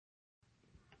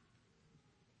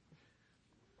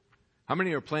How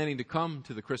many are planning to come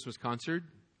to the Christmas concert?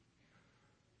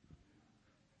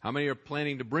 How many are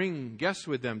planning to bring guests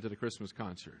with them to the Christmas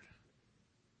concert?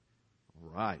 All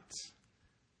right.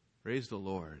 Praise the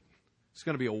Lord. It's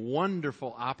going to be a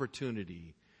wonderful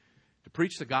opportunity to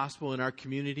preach the gospel in our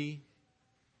community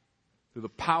through the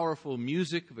powerful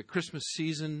music of the Christmas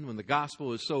season, when the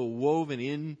gospel is so woven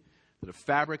in to the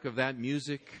fabric of that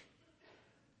music.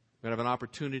 We're going to have an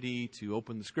opportunity to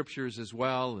open the scriptures as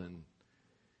well and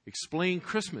explain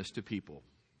Christmas to people.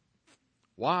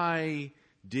 Why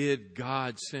did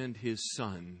God send His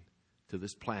Son to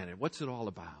this planet? What's it all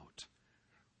about?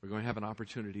 We're going to have an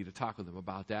opportunity to talk with them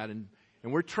about that. And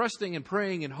we're trusting and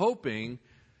praying and hoping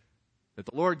that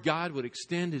the Lord God would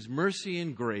extend His mercy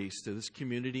and grace to this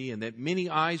community, and that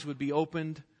many eyes would be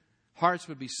opened, hearts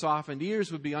would be softened,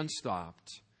 ears would be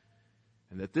unstopped,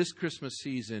 and that this Christmas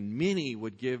season many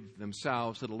would give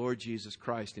themselves to the Lord Jesus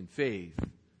Christ in faith,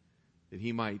 that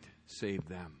He might save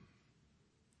them.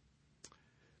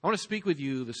 I want to speak with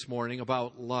you this morning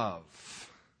about love.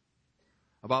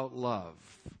 About love.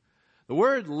 The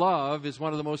word love is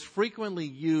one of the most frequently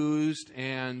used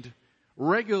and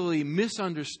regularly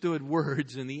misunderstood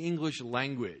words in the English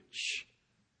language.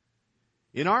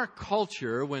 In our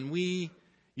culture, when we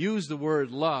use the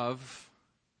word love,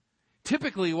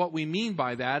 typically what we mean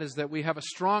by that is that we have a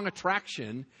strong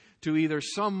attraction to either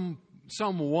someone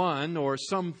or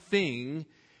something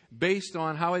based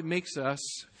on how it makes us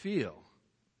feel.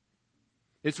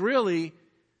 It's really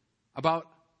about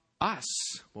us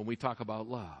when we talk about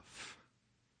love.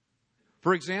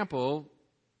 For example,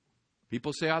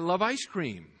 people say, I love ice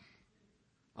cream.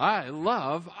 I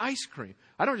love ice cream.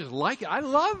 I don't just like it, I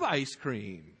love ice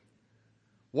cream.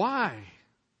 Why?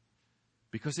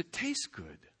 Because it tastes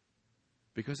good.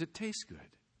 Because it tastes good.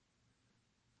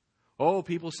 Oh,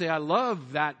 people say, I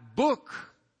love that book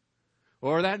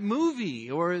or that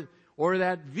movie or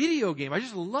that video game. I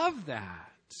just love that.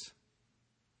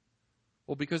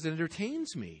 Well, because it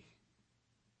entertains me.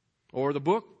 Or the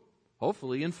book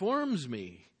hopefully informs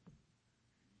me.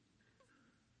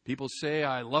 People say,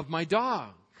 I love my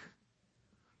dog.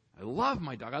 I love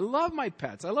my dog. I love my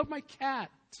pets. I love my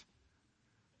cat.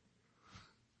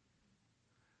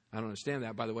 I don't understand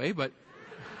that, by the way, but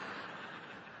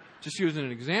just using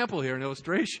an example here, an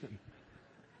illustration.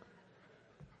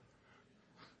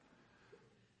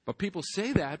 But people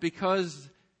say that because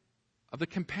of the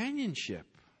companionship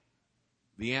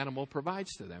the animal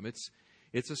provides to them.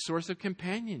 It's a source of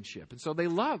companionship. And so they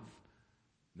love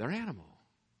their animal.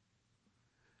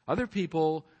 Other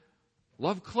people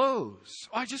love clothes.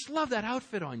 Oh, I just love that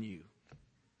outfit on you.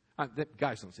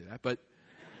 Guys don't say that, but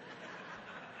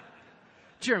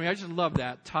Jeremy, I just love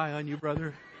that tie on you,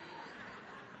 brother.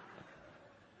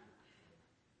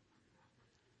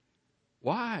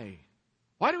 Why?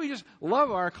 Why do we just love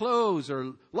our clothes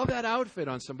or love that outfit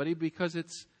on somebody? Because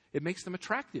it makes them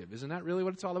attractive. Isn't that really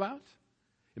what it's all about?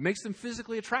 It makes them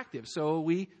physically attractive, so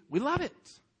we love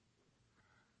it.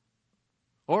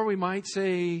 Or we might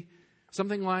say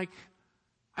something like,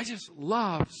 I just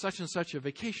love such and such a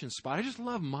vacation spot. I just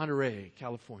love Monterey,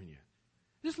 California.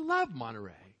 I just love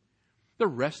Monterey. The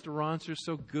restaurants are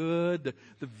so good,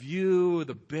 the view,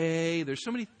 the bay. There's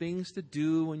so many things to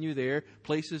do when you're there,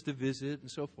 places to visit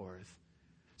and so forth.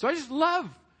 So I just love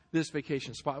this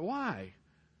vacation spot. Why?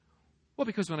 Well,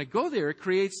 because when I go there, it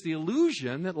creates the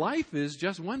illusion that life is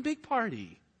just one big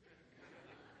party.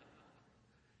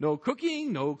 No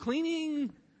cooking, no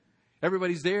cleaning.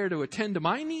 Everybody's there to attend to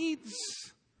my needs.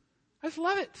 I just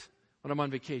love it when I'm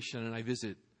on vacation and I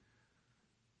visit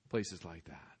places like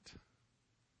that.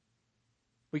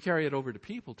 We carry it over to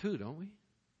people too, don't we?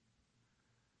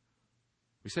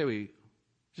 We say we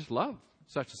just love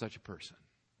such and such a person.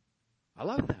 I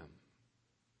love them.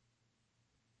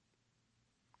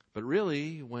 But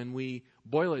really, when we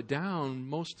boil it down,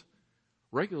 most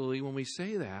regularly when we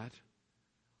say that,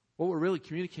 what we're really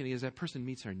communicating is that person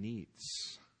meets our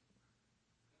needs.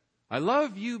 I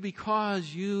love you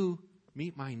because you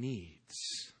meet my needs.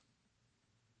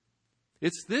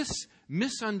 It's this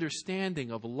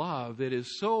misunderstanding of love that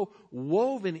is so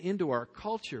woven into our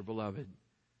culture, beloved,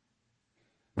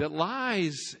 that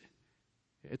lies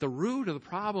at the root of the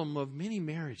problem of many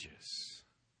marriages.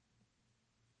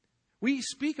 We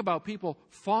speak about people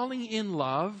falling in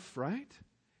love, right?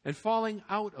 And falling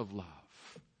out of love.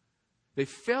 They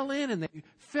fell in and they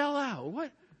fell out.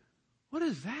 What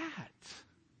is that?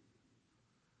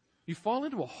 You fall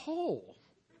into a hole.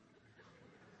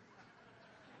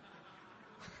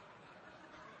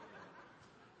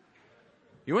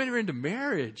 You enter into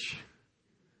marriage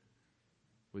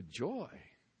with joy.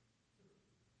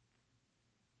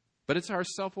 But it's our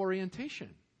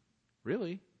self-orientation,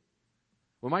 really.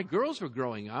 When my girls were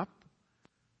growing up,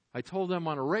 I told them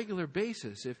on a regular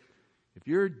basis, if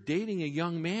you're dating a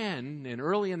young man and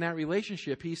early in that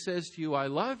relationship he says to you, I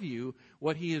love you,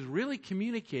 what he is really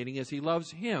communicating is he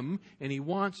loves him and he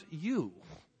wants you.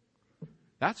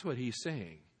 That's what he's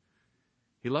saying.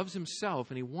 He loves himself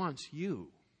and he wants you.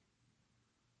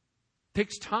 It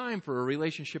takes time for a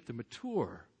relationship to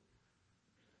mature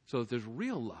so that there's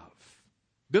real love,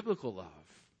 biblical love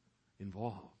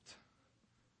involved.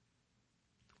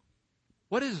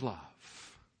 What is love?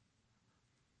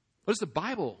 What does the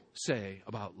Bible say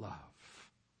about love?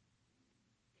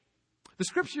 The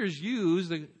scriptures use,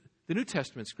 the New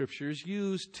Testament scriptures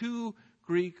use two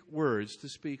Greek words to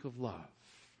speak of love.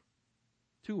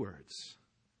 Two words.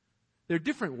 They're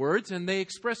different words and they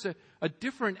express a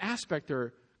different aspect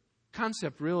or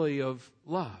concept really of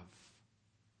love.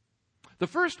 The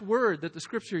first word that the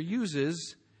scripture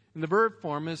uses in the verb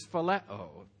form is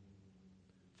phileo.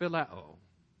 Phileo.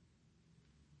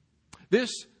 This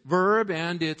verb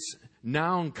and its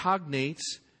noun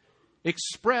cognates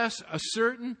express a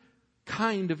certain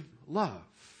kind of love.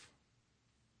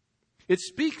 It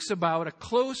speaks about a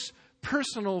close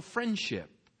personal friendship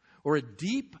or a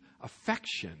deep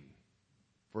affection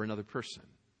for another person.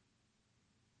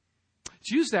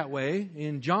 It's used that way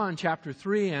in John chapter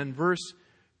 3 and verse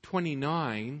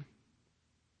 29.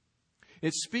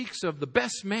 It speaks of the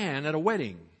best man at a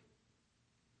wedding.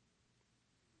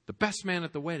 The best man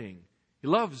at the wedding. He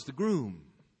loves the groom.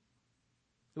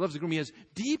 He loves the groom. He has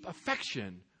deep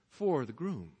affection for the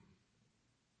groom.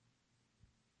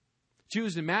 It's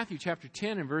used in Matthew chapter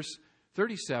 10 and verse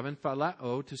 37,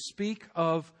 phileo, to speak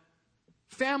of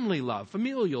family love,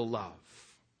 familial love.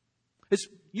 It's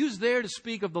used there to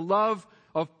speak of the love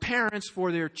of parents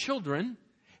for their children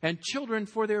and children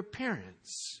for their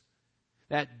parents.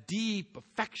 That deep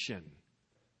affection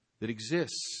that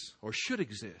exists or should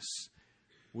exist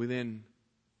within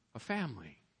a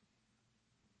family.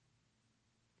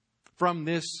 From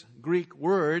this Greek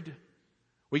word,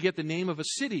 we get the name of a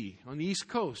city on the East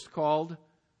Coast called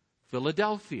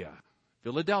Philadelphia.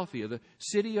 Philadelphia, the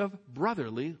city of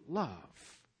brotherly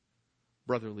love.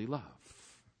 Brotherly love.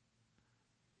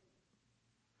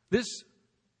 This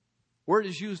word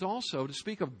is used also to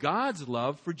speak of God's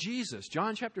love for Jesus.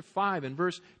 John chapter 5 and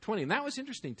verse 20. And that was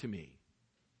interesting to me.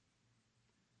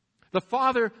 The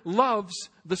Father loves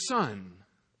the Son.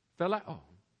 Phileo.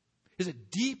 Is a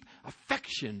deep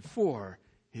affection for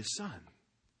His Son.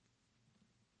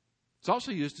 It's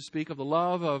also used to speak of the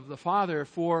love of the Father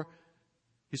for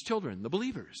His children, the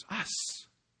believers, us.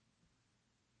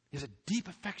 He has a deep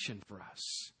affection for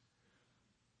us.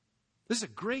 This is a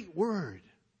great word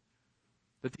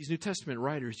that these New Testament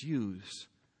writers use.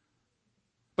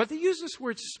 But they use this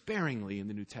word sparingly in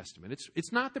the New Testament.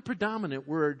 It's not the predominant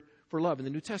word for love in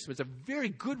the New Testament. It's a very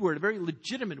good word, a very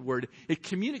legitimate word. It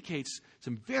communicates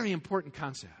some very important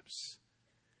concepts.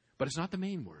 But it's not the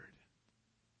main word.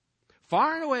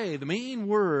 Far and away, the main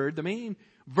word, the main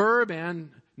verb and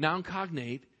noun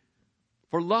cognate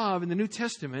for love in the New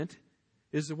Testament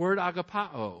is the word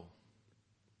agapao.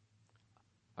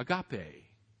 Agape.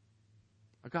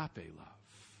 Agape love.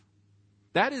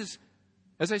 That is,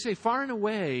 as I say, far and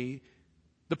away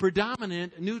the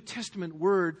predominant New Testament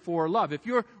word for love. If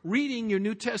you're reading your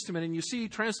New Testament and you see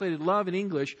translated love in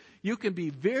English, you can be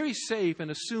very safe in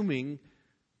assuming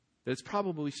that it's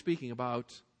probably speaking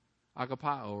about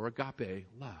agapao or agape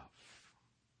love.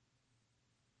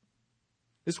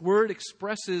 This word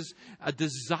expresses a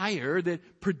desire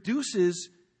that produces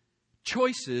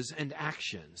choices and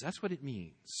actions. That's what it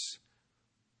means.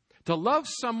 To love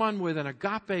someone with an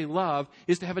agape love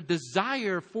is to have a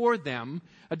desire for them,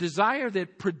 a desire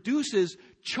that produces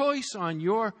choice on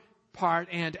your part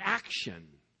and action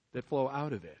that flow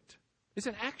out of it. It's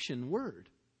an action word.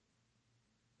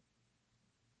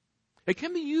 It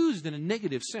can be used in a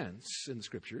negative sense in the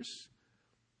Scriptures.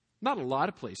 Not a lot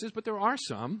of places, but there are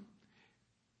some.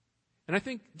 And I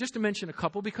think just to mention a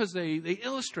couple because they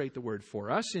illustrate the word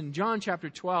for us. In John chapter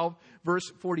 12, verse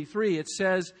 43, it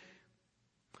says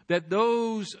that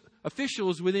those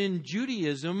officials within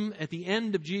Judaism at the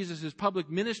end of Jesus' public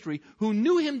ministry who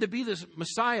knew him to be the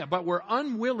Messiah but were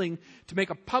unwilling to make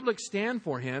a public stand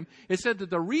for him, it said that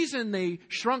the reason they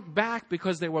shrunk back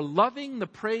because they were loving the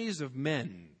praise of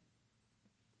men.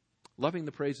 Loving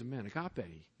the praise of men.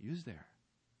 Agape, used there.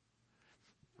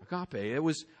 Agape. It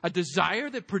was a desire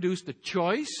that produced a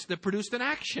choice, that produced an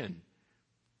action.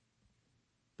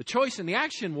 The choice and the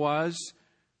action was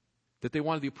that they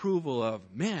wanted the approval of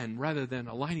men rather than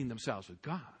aligning themselves with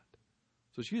God.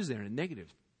 So it's used there in a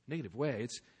negative way.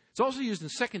 It's also used in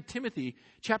 2 Timothy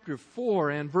chapter 4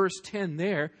 and verse 10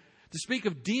 there To speak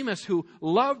of Demas, who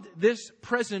loved this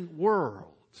present world.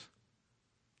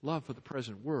 Love for the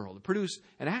present world. It produced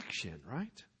an action,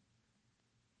 right?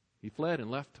 He fled and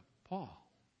left Paul.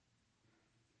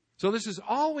 So this is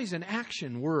always an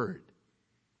action word.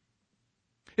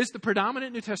 It's the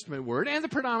predominant New Testament word, and the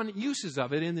predominant uses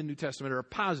of it in the New Testament are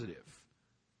positive.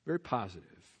 Very positive.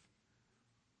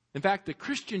 In fact, the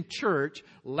Christian church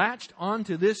latched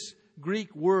onto this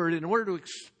Greek word in order to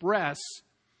express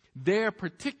their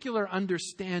particular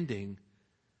understanding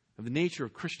of the nature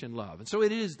of Christian love. And so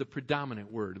it is the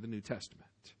predominant word of the New Testament.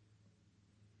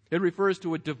 It refers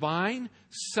to a divine,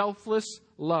 selfless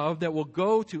love that will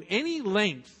go to any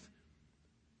length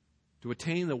to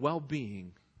attain the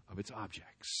well-being of its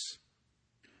objects.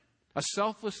 A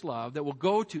selfless love that will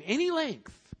go to any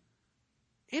length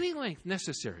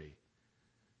necessary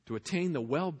to attain the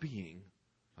well-being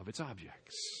of its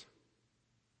objects.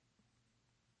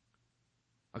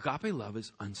 Agape love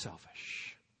is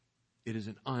unselfish. It is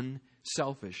an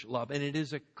unselfish love, and it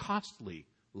is a costly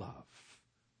love.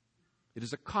 It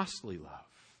is a costly love.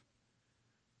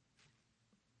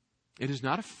 It is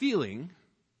not a feeling.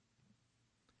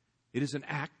 It is an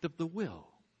act of the will.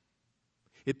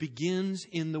 It begins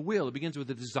in the will. It begins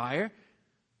with a desire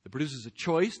that produces a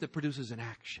choice that produces an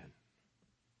action.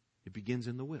 It begins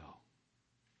in the will.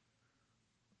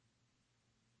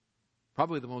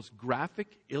 Probably the most graphic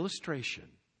illustration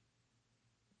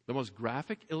of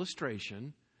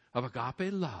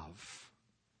agape love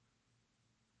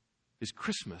is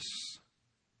Christmas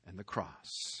and the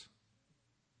cross.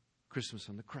 Christmas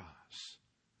and the cross.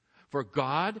 For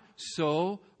God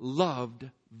so loved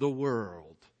the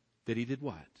world that He did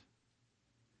what?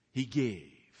 He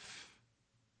gave.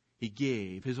 He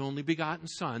gave His only begotten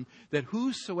Son, that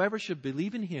whosoever should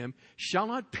believe in Him shall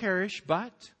not perish,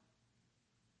 but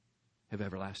have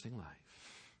everlasting life.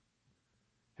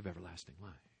 Have everlasting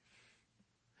life.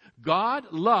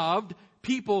 God loved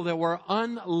people that were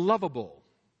unlovable.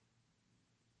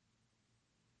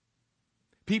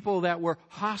 People that were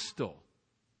hostile.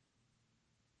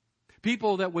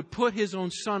 People that would put His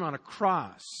own Son on a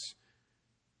cross.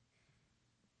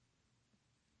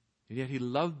 And yet He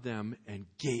loved them and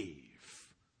gave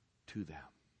to them.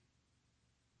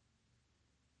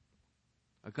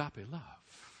 Agape love.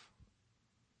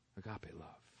 Agape love.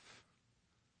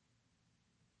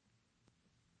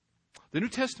 The New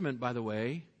Testament, by the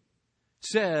way,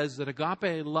 says that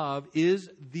agape love is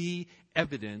the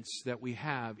evidence that we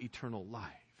have eternal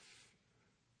life.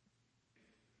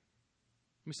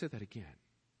 Let me say that again.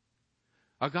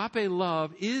 Agape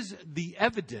love is the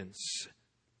evidence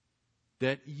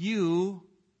that you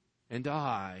and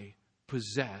I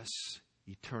possess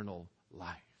eternal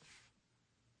life.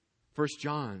 1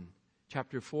 John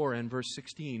chapter 4 and verse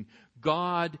 16.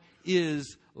 God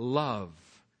is love.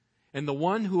 And the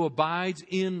one who abides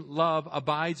in love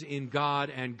abides in God,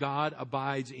 and God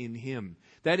abides in him.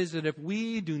 That is, that if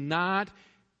we do not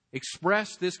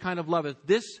express this kind of love, if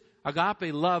this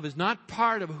agape love is not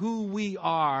part of who we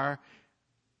are,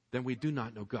 then we do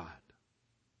not know God.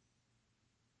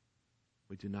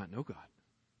 We do not know God.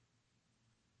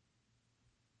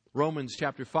 Romans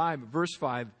chapter 5, verse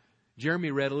 5,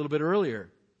 Jeremy read a little bit earlier.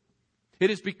 It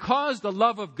is because the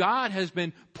love of God has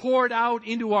been poured out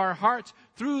into our hearts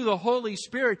through the Holy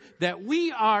Spirit that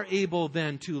we are able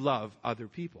then to love other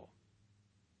people.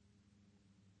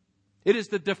 It is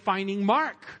the defining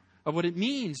mark of what it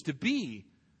means to be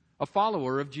a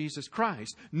follower of Jesus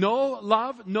Christ. No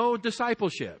love, no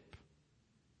discipleship.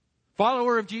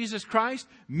 Follower of Jesus Christ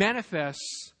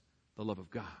manifests the love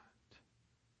of God.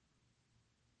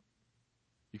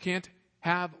 You can't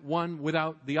have one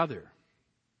without the other.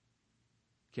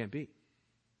 Can't be.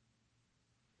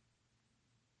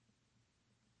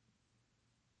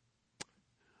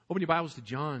 Open your Bibles to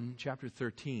John chapter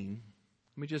 13.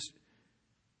 Let me just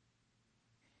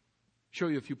show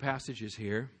you a few passages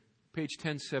here. Page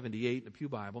 1078 in the Pew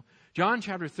Bible. John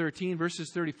chapter 13,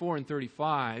 verses 34 and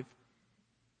 35.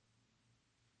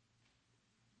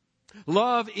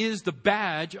 Love is the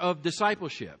badge of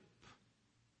discipleship.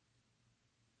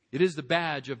 It is the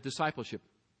badge of discipleship.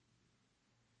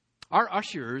 Our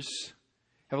ushers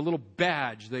have a little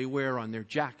badge they wear on their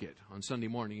jacket on Sunday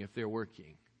morning if they're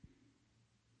working.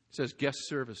 It says guest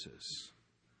services.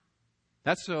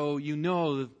 That's so you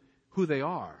know who they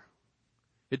are.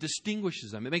 It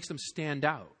distinguishes them. It makes them stand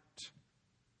out.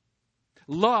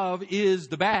 Love is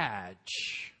the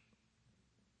badge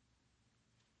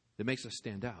that makes us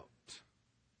stand out.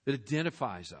 That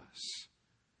identifies us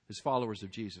as followers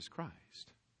of Jesus Christ.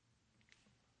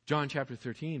 John chapter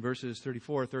 13, verses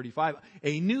 34, 35.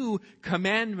 A new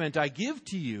commandment I give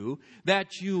to you,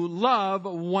 that you love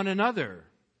one another.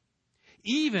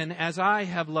 even as I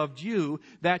have loved you,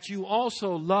 that you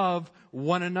also love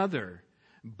one another.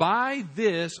 By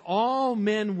this all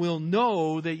men will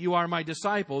know that you are my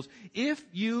disciples, if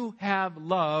you have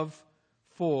love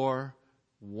for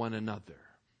one another.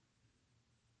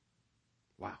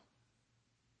 Wow.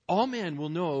 All men will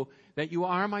know that you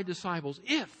are my disciples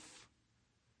if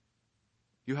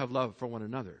you have love for one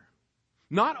another.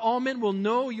 Not all men will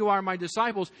know you are my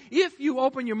disciples if you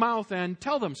open your mouth and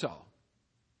tell them so.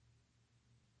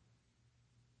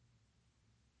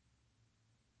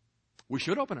 We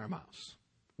should open our mouths.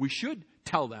 We should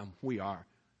tell them we are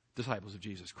disciples of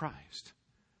Jesus Christ.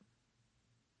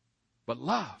 But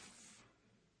love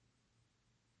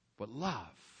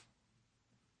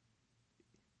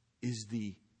is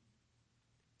the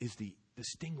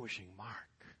distinguishing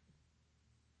mark.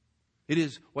 It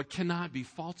is what cannot be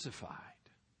falsified.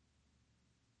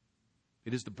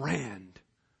 It is the brand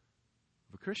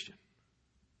of a Christian.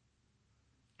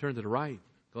 Turn to the right,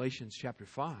 Galatians chapter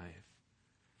 5,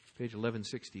 page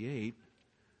 1168.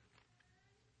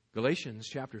 Galatians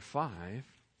chapter 5,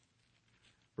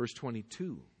 verse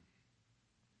 22.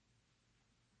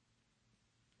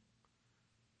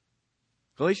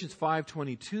 Galatians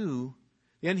 5:22,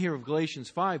 the end here of Galatians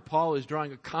 5, Paul is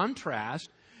drawing a contrast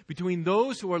between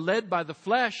those who are led by the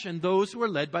flesh and those who are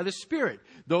led by the Spirit.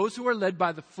 Those who are led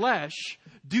by the flesh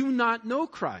do not know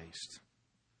Christ.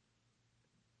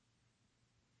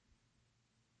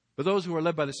 But those who are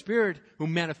led by the Spirit, who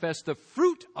manifest the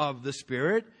fruit of the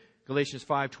Spirit, Galatians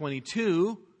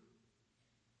 5:22,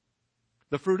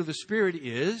 the fruit of the Spirit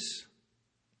is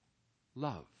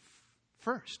love.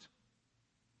 First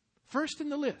in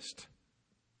the list,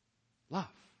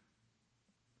 love.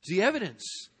 It's the evidence.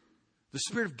 The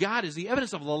Spirit of God is the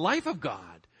evidence of the life of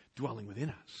God dwelling within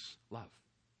us. Love.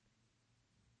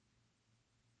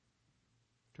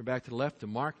 Turn back to the left to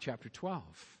Mark chapter 12.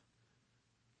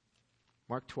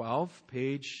 Mark 12,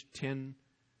 page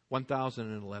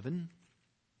 1011.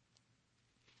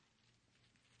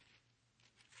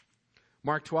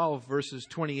 Mark 12, verses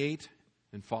 28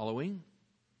 and following.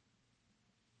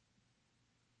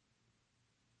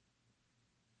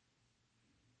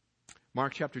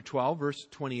 Mark chapter 12, verse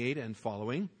 28 and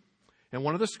following. And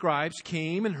one of the scribes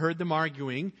came and heard them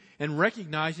arguing, and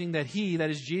recognizing that he, that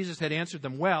is Jesus, had answered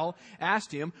them well,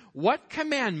 asked him, "What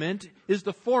commandment is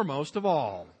the foremost of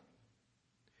all?"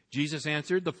 Jesus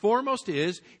answered, "The foremost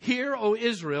is, Hear, O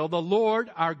Israel, the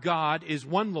Lord our God is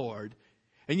one Lord,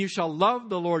 and you shall love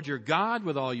the Lord your God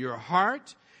with all your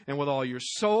heart, and with all your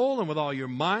soul, and with all your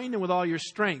mind, and with all your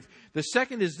strength. The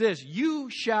second is this, you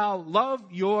shall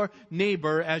love your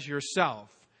neighbor as yourself.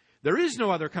 There is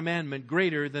no other commandment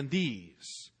greater than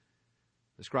these."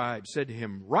 The scribe said to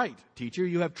him, "Right, teacher,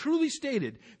 you have truly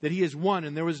stated that he is one,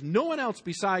 and there is no one else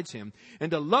besides him,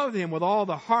 and to love him with all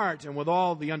the heart, and with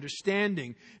all the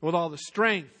understanding, and with all the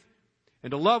strength,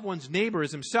 and to love one's neighbor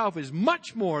as himself is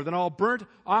much more than all burnt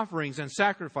offerings and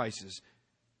sacrifices."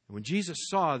 And when Jesus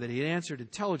saw that he had answered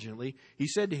intelligently, he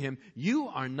said to him, "You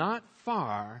are not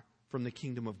far from the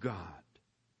kingdom of God."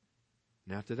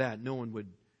 And after that, no one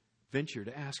would venture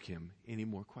to ask him any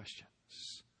more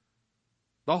questions.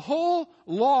 The whole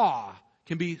law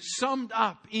can be summed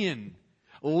up in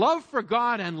love for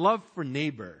God and love for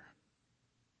neighbor.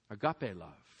 Agape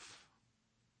love.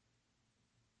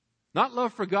 Not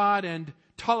love for God and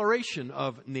toleration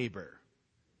of neighbor.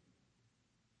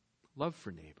 Love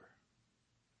for neighbor.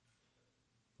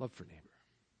 Love for neighbor.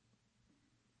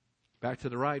 Back to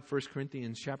the right, 1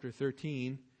 Corinthians chapter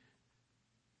 13,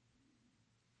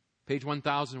 page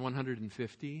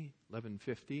 1150,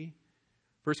 1150.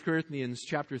 1 Corinthians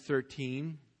chapter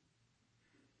 13.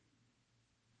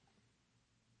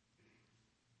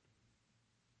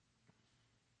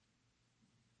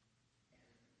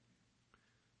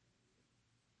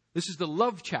 This is the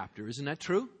love chapter, isn't that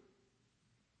true?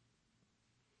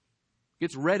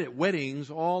 Gets read at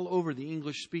weddings all over the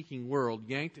English-speaking world,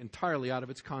 yanked entirely out of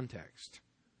its context.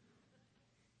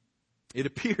 It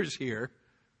appears here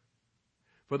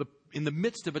in the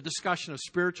midst of a discussion of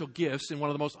spiritual gifts in one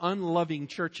of the most unloving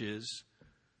churches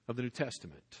of the New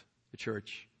Testament, the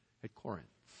church at Corinth.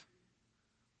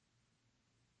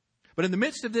 But in the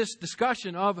midst of this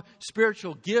discussion of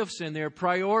spiritual gifts and their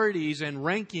priorities and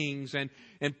rankings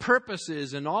and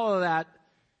purposes and all of that,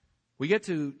 we get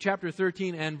to chapter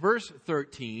 13 and verse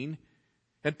 13,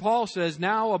 and Paul says,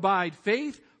 "Now abide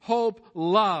faith, hope,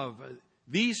 love.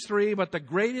 These three, but the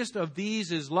greatest of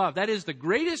these is love." That is the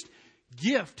greatest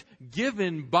gift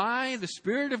given by the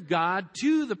Spirit of God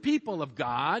to the people of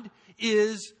God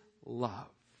is love.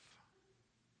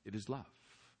 It is love.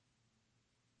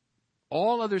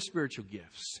 All other spiritual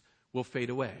gifts will fade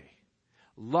away.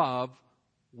 Love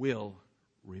will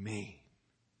remain.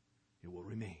 It will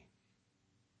remain.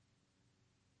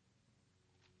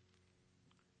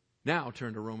 Now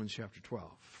turn to Romans chapter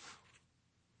 12.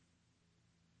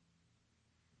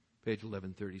 Page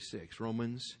 1136.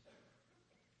 Romans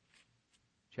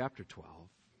chapter 12.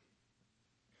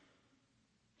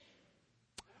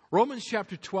 Romans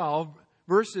chapter 12,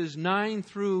 verses 9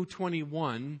 through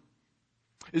 21,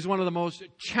 is one of the most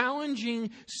challenging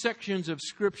sections of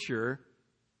Scripture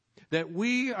that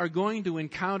we are going to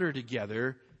encounter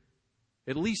together,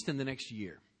 at least in the next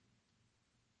year.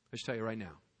 Let's tell you right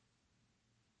now.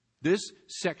 This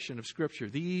section of Scripture,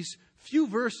 these few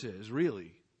verses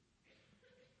really,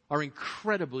 are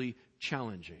incredibly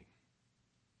challenging.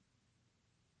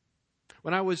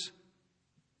 When I was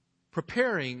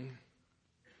preparing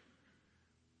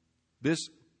this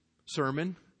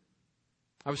sermon,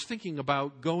 I was thinking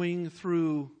about going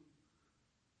through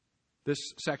this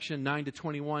section 9 to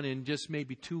 21 in just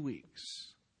maybe 2 weeks.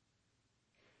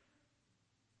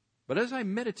 But as I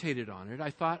meditated on it, I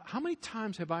thought, how many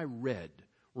times have I read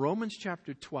Romans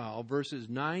chapter 12, verses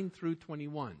 9 through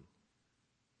 21?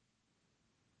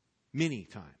 Many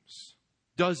times.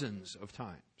 Dozens of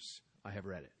times I have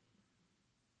read it.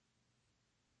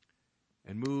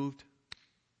 And moved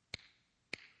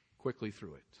quickly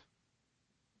through it.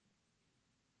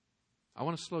 I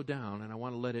want to slow down and I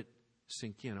want to let it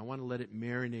sink in. I want to let it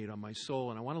marinate on my soul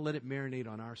and I want to let it marinate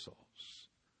on our souls.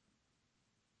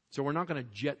 So we're not going to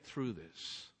jet through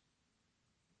this.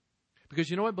 Because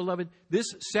you know what, beloved? This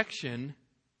section,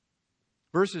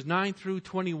 verses 9 through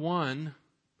 21,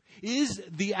 is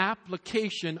the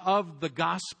application of the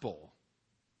gospel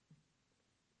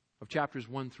of chapters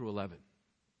 1 through 11.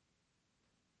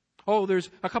 Oh, there's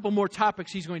a couple more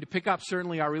topics he's going to pick up.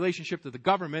 Certainly our relationship to the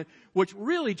government, which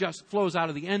really just flows out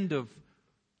of the end of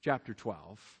chapter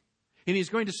 12. And he's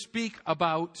going to speak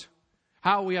about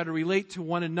how we are to relate to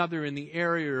one another in the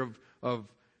area of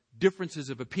differences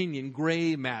of opinion,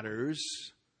 gray matters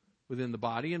within the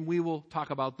body, and we will talk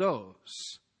about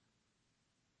those.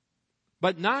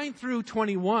 But 9 through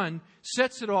 21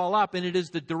 sets it all up, and it is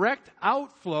the direct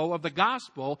outflow of the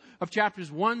gospel of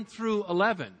chapters 1 through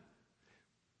 11.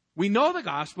 We know the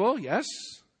gospel, yes.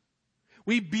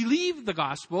 We believe the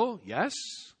gospel, yes.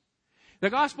 The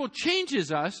gospel changes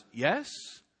us, yes.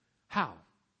 How?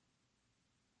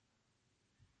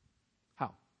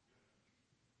 How?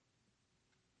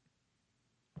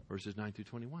 Verses 9 through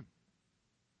 21.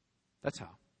 That's how.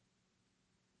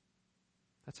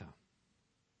 That's how.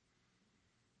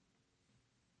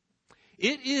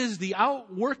 It is the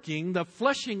outworking, the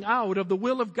fleshing out of the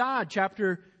will of God,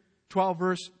 chapter 12,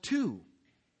 verse 2.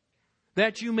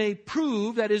 That you may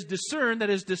prove, that is discern, that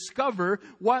is discover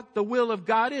what the will of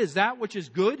God is, that which is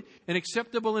good and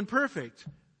acceptable and perfect,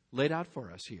 laid out for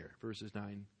us here, verses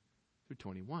 9 through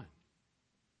 21.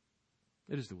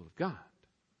 It is the will of God.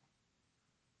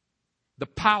 The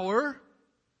power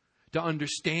to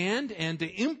understand and to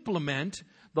implement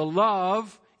the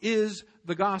love is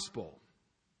the gospel.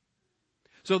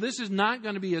 So this is not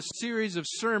going to be a series of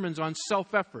sermons on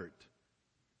self-effort.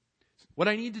 What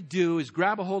I need to do is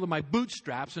grab a hold of my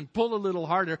bootstraps and pull a little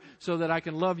harder so that I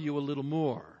can love you a little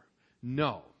more.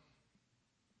 No.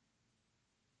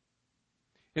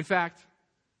 In fact,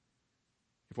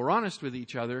 if we're honest with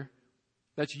each other,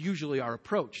 that's usually our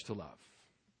approach to love.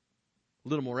 A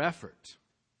little more effort.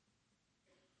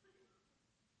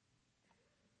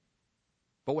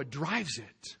 But what drives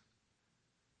it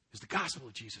is the gospel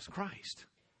of Jesus Christ.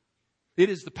 It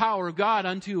is the power of God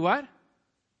unto what?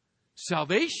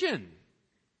 Salvation.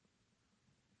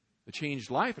 A changed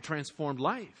life, a transformed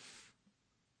life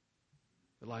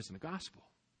that lies in the gospel.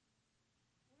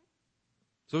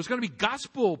 So it's going to be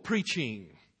gospel preaching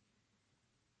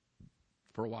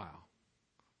for a while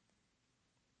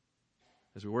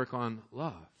as we work on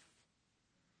love.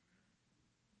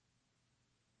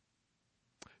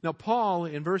 Now, Paul,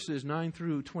 in verses 9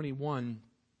 through 21,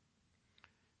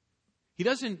 he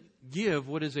doesn't give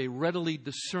what is a readily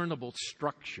discernible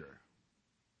structure.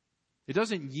 It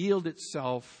doesn't yield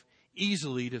itself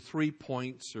easily to 3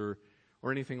 points or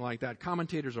anything like that.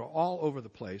 Commentators are all over the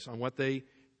place on what they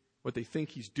think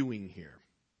he's doing here.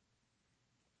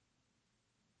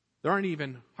 There aren't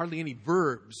even hardly any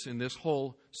verbs in this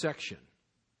whole section.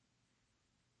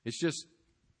 It's just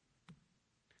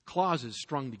clauses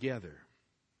strung together.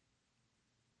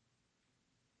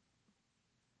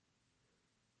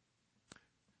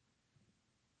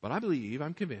 But I believe,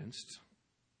 I'm convinced,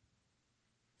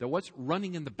 that what's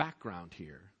running in the background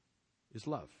here is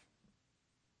love.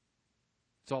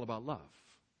 It's all about love.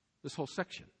 This whole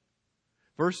section.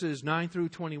 Verses 9 through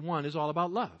 21 is all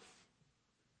about love.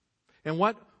 And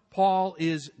what Paul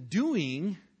is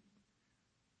doing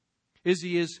is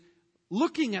he is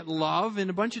looking at love in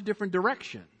a bunch of different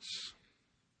directions.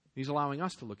 He's allowing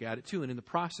us to look at it too, and in the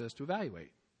process to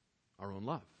evaluate our own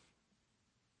love.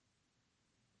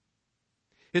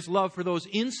 His love for those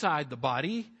inside the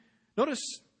body. Notice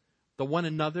the one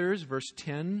another's, verse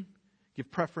 10. Give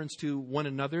preference to one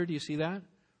another. Do you see that?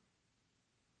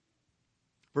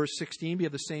 Verse 16, be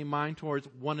of the same mind towards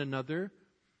one another.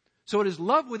 So it is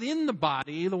love within the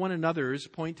body. The one another's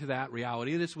point to that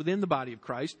reality. That it's within the body of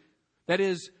Christ. That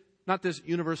is not this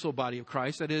universal body of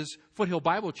Christ. That is Foothill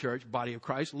Bible Church, body of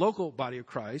Christ, local body of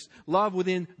Christ. Love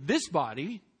within this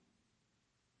body.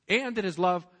 And it is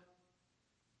love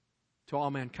to all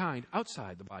mankind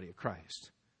outside the body of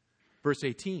Christ. Verse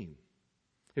 18.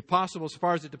 If possible, as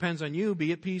far as it depends on you,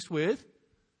 be at peace with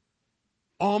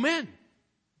all men.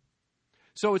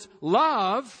 So it's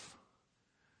love,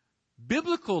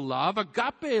 biblical love,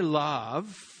 agape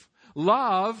love,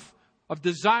 love of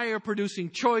desire producing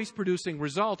choice, producing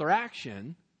result or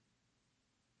action.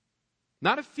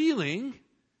 Not a feeling,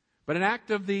 but an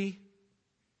act of the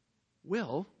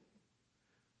will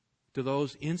to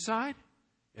those inside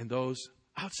and those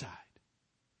outside.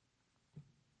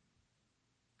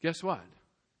 Guess what?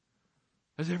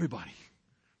 That's everybody.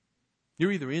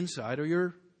 You're either inside or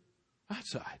you're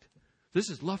outside. This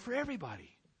is love for everybody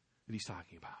that he's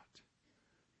talking about.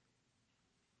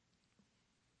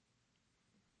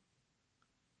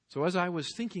 So as I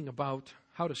was thinking about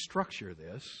how to structure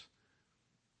this,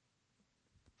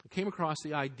 I came across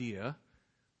the idea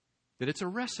that it's a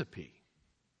recipe.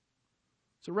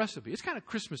 It's a recipe. It's kind of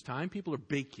Christmas time. People are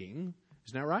baking.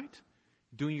 Isn't that right?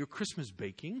 Doing your Christmas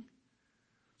baking.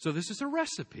 So this is a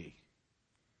recipe.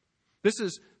 This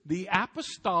is the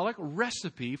apostolic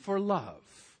recipe for love.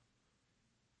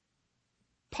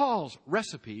 Paul's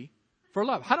recipe for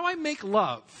love. How do I make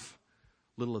love?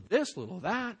 Little of this, little of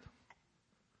that.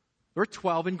 There are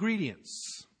 12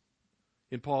 ingredients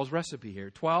in Paul's recipe here.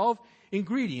 12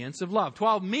 ingredients of love.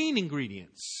 12 main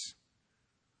ingredients.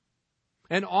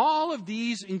 And all of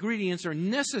these ingredients are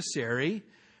necessary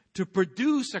to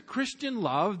produce a Christian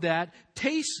love that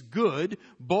tastes good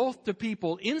both to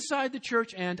people inside the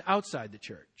church and outside the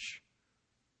church.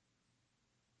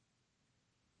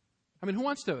 I mean, who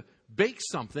wants to bake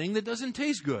something that doesn't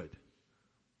taste good?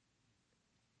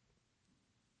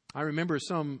 I remember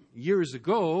some years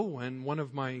ago when one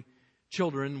of my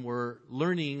children were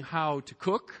learning how to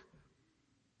cook,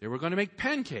 they were going to make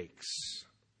pancakes.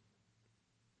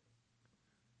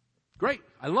 Great.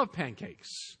 I love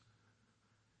pancakes.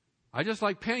 I just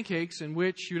like pancakes in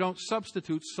which you don't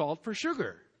substitute salt for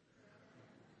sugar.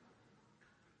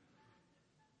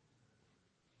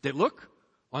 They look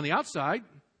on the outside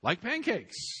like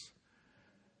pancakes.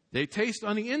 They taste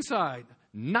on the inside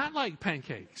not like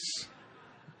pancakes.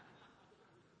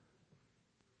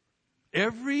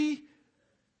 Every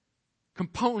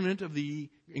component of the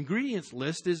ingredients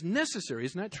list is necessary.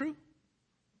 Isn't that true?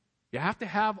 You have to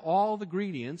have all the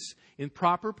ingredients in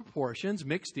proper proportions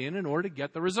mixed in order to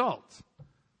get the result.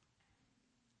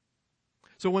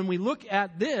 So when we look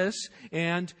at this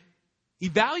and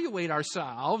evaluate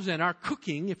ourselves and our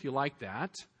cooking, if you like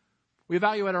that, we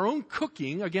evaluate our own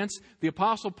cooking against the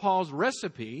Apostle Paul's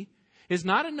recipe, it's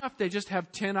not enough to just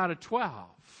have 10 out of 12.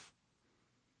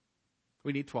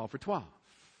 We need 12 for 12.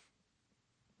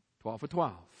 12 for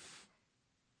 12.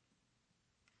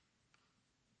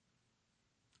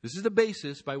 This is the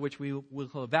basis by which we will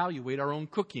evaluate our own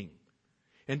cooking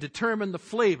and determine the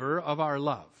flavor of our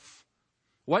love.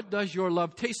 What does your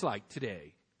love taste like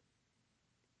today?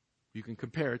 You can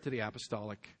compare it to the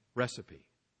apostolic recipe.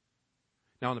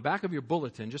 Now, on the back of your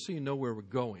bulletin, just so you know where we're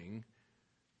going,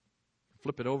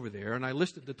 flip it over there, and I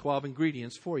listed the 12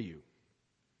 ingredients for you.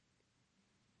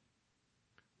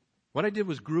 What I did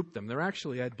was group them. They're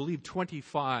actually, I believe,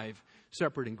 25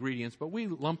 separate ingredients, but we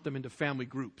lumped them into family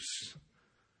groups.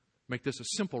 Make this a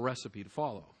simple recipe to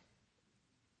follow.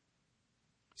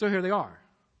 So here they are.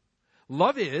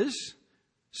 Love is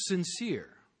sincere.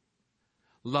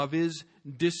 Love is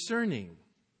discerning.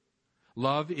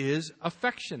 Love is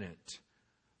affectionate.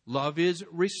 Love is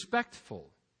respectful.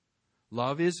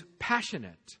 Love is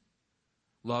passionate.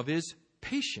 Love is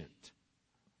patient.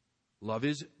 Love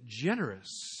is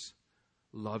generous.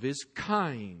 Love is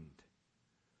kind.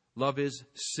 Love is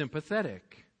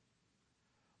sympathetic.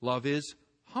 Love is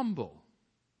humble.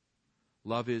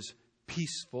 Love is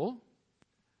peaceful.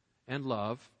 And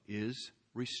love is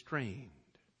restrained.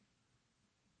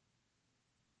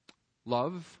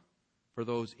 Love for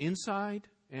those inside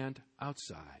and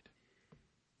outside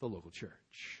the local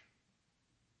church.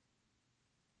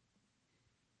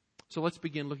 So let's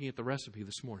begin looking at the recipe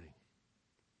this morning.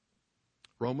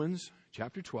 Romans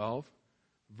chapter 12,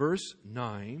 verse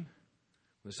 9. When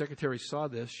the secretary saw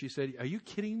this, she said, "Are you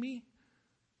kidding me?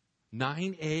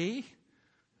 9a?"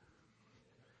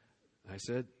 I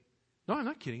said, "No, I'm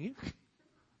not kidding you."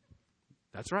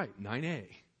 That's right, 9a.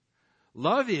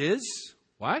 Love is,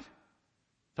 what?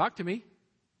 Talk to me.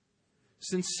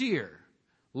 Sincere.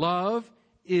 Love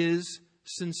is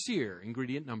sincere.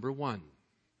 Ingredient number 1.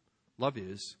 Love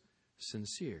is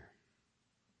sincere.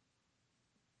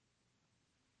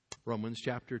 Romans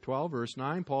chapter 12, verse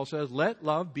 9, Paul says, "Let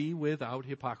love be without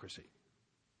hypocrisy."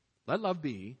 Let love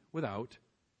be without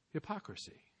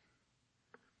hypocrisy.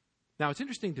 Now, it's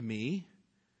interesting to me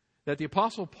that the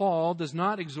Apostle Paul does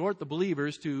not exhort the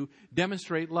believers to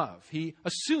demonstrate love. He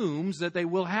assumes that they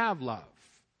will have love.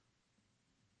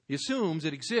 He assumes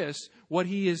it exists. What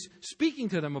he is speaking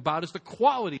to them about is the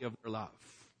quality of their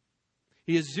love.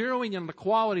 He is zeroing in on the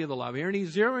quality of the love here, and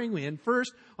he's zeroing in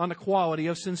first on the quality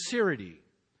of sincerity.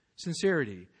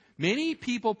 Sincerity. Many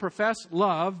people profess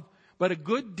love, but a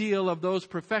good deal of those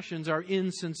professions are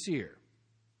insincere.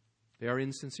 They are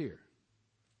insincere.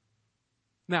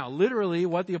 Now, literally,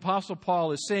 what the Apostle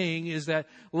Paul is saying is that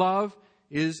love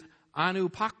is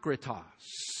anupakritos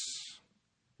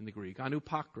in the Greek.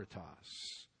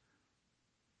 Anupakritos.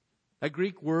 That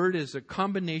Greek word is a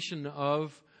combination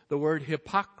of the word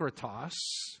hypokritos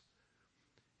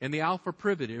and the alpha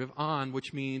privative on,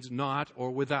 which means not or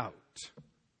without.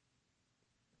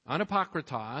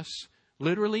 Anupakritos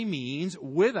literally means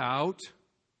without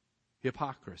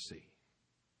hypocrisy.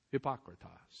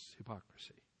 Hypokritos,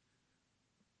 hypocrisy.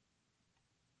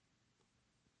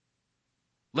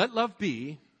 Let love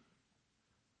be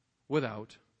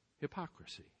without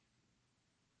hypocrisy.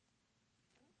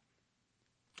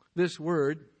 This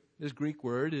word, this Greek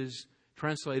word, is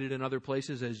translated in other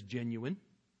places as genuine.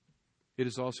 It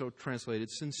is also translated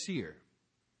sincere.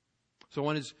 So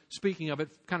one is speaking of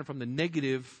it kind of from the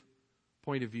negative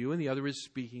point of view, and the other is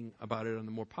speaking about it in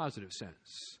the more positive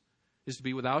sense. It is to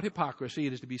be without hypocrisy.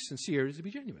 It is to be sincere. It is to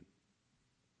be genuine.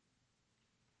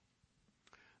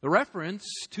 The reference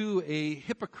to a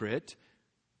hypocrite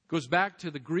goes back to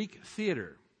the Greek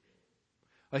theater.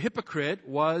 A hypocrite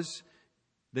was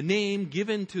the name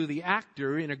given to the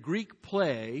actor in a Greek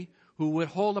play who would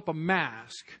hold up a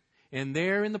mask. And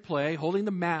there in the play, holding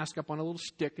the mask up on a little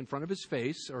stick in front of his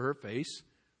face or her face,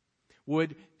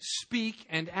 would speak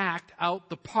and act out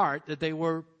the part that they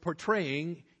were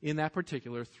portraying in that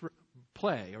particular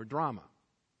play or drama.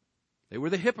 They were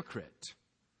the hypocrite.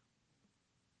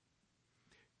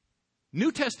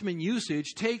 New Testament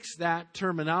usage takes that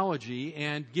terminology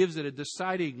and gives it a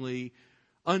decidedly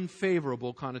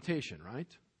unfavorable connotation,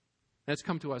 right? That's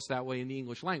come to us that way in the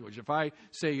English language. If I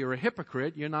say you're a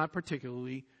hypocrite, you're not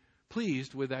particularly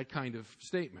pleased with that kind of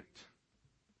statement.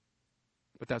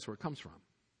 But that's where it comes from.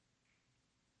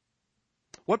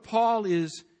 What Paul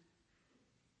is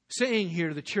saying here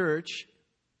to the church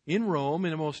in Rome,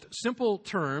 in the most simple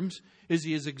terms, is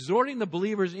he is exhorting the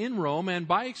believers in Rome, and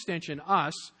by extension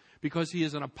us, because he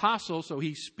is an apostle, so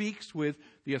he speaks with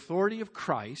the authority of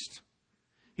Christ.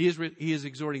 He is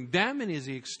exhorting them, and he is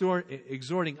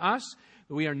exhorting us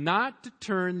that we are not to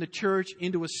turn the church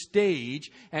into a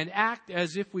stage and act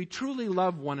as if we truly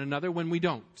love one another when we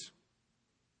don't.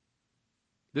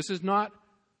 This is not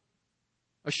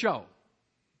a show.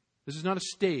 This is not a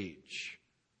stage.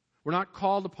 We're not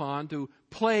called upon to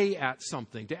play at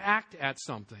something, to act at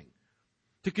something,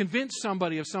 to convince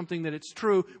somebody of something that it's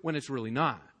true when it's really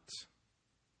not.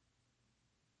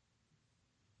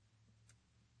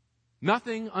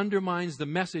 Nothing undermines the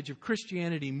message of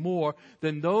Christianity more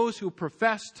than those who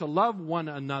profess to love one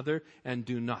another and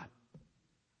do not.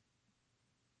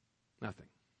 Nothing.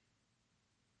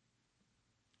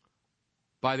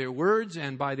 By their words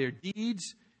and by their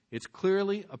deeds, it's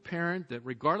clearly apparent that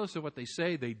regardless of what they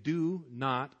say, they do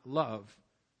not love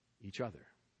each other.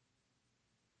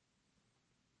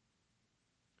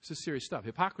 This is serious stuff.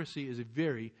 Hypocrisy is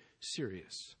very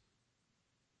serious.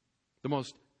 The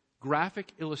most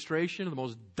graphic illustration, the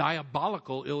most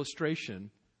diabolical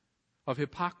illustration of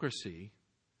hypocrisy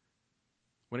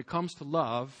when it comes to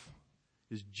love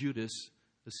is Judas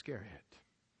Iscariot.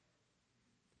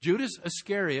 Judas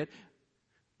Iscariot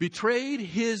betrayed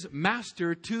his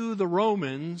master to the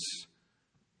Romans.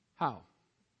 How?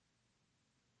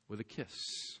 With a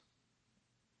kiss.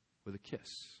 With a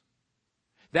kiss.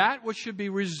 That which should be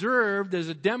reserved as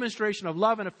a demonstration of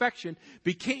love and affection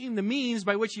became the means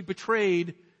by which he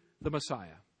betrayed the Messiah.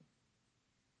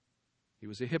 He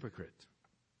was a hypocrite.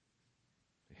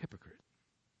 A hypocrite.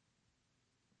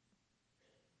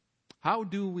 How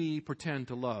do we pretend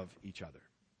to love each other?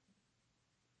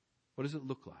 What does it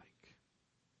look like?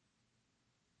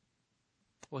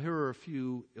 Well, here are a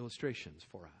few illustrations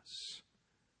for us.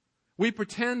 We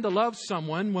pretend to love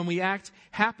someone when we act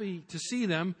happy to see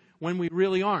them when we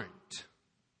really aren't.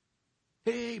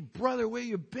 Hey, brother, where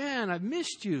you been? I've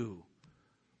missed you.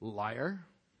 Liar.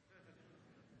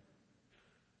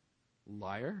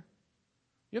 Liar.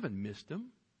 You haven't missed him.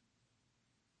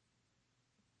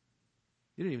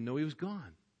 You didn't even know he was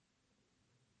gone.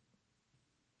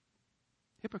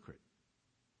 Hypocrite.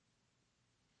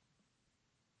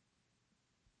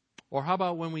 Or how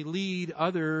about when we lead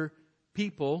other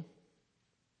people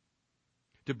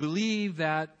to believe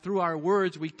that through our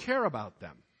words we care about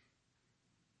them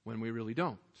when we really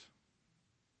don't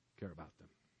care about them?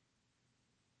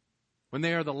 When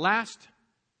they are the last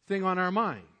thing on our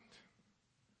mind.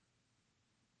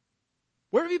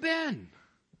 Where have you been?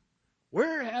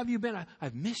 Where have you been?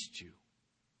 I've missed you.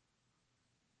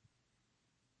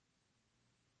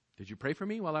 Did you pray for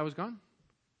me while I was gone?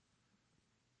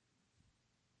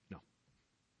 No.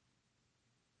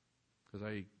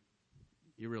 Because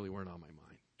you really weren't on my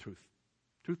mind.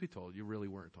 Truth be told, you really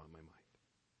weren't on my mind.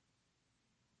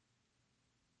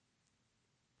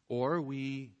 Or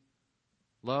we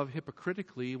love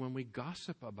hypocritically when we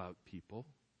gossip about people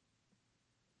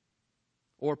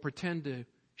or pretend to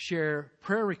share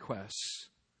prayer requests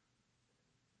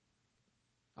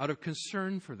out of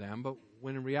concern for them, but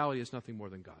when in reality it's nothing more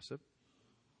than gossip.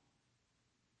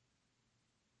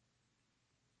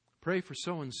 Pray for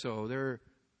so-and-so,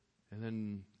 and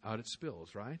then out it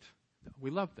spills, right? We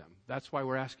love them. That's why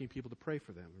we're asking people to pray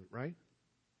for them, right?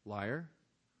 Liar.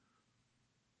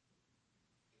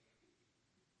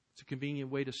 It's a convenient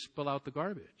way to spill out the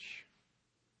garbage.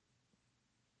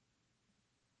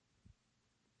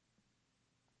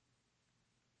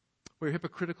 We're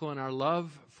hypocritical in our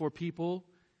love for people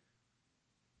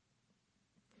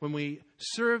when we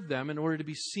serve them in order to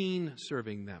be seen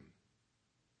serving them,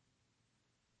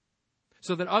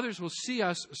 so that others will see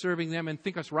us serving them and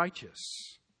think us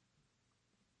righteous.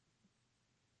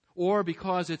 Or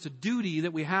because it's a duty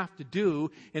that we have to do,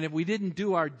 and if we didn't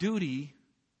do our duty,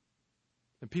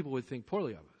 then people would think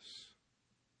poorly of us.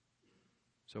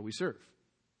 So we serve.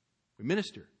 We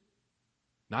minister.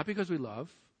 Not because we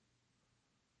love,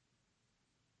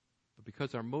 but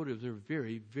because our motives are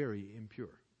very, very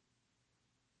impure.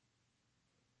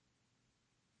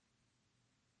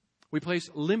 We place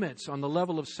limits on the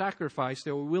level of sacrifice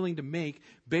that we're willing to make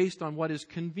based on what is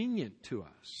convenient to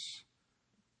us.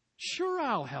 Sure,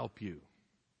 I'll help you.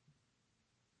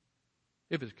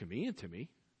 If it's convenient to me.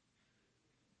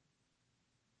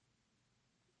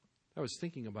 I was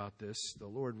thinking about this. The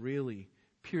Lord really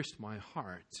pierced my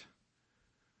heart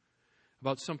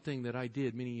about something that I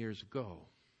did many years ago.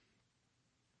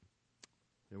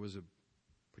 There was a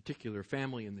particular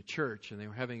family in the church, and they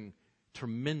were having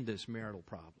tremendous marital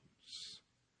problems.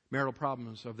 Marital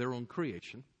problems of their own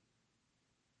creation.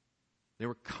 They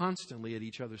were constantly at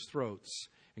each other's throats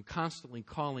and constantly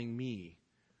calling me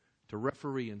to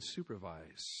referee and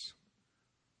supervise.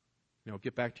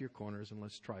 Get back to your corners and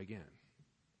let's try again.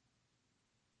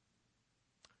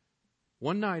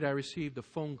 One night I received a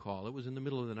phone call. It was in the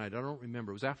middle of the night. I don't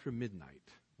remember. It was after midnight.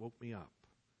 Woke me up.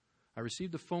 I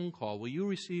received a phone call. Will you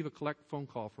receive a collect phone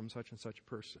call from such and such a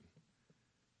person?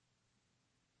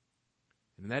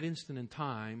 And in that instant in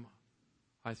time,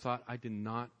 I thought I did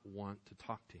not want to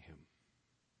talk to him.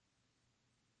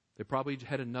 They probably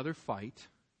had another fight.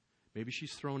 Maybe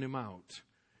she's thrown him out.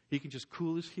 He can just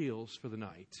cool his heels for the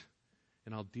night,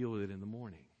 and I'll deal with it in the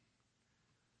morning.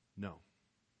 No.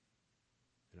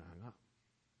 And I hung up.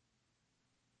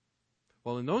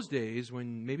 Well, in those days,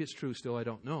 when maybe it's true still, I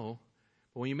don't know,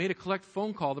 but when you made a collect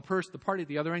phone call, the party at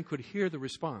the other end could hear the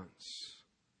response.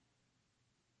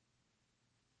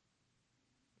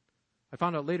 I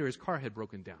found out later his car had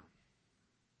broken down.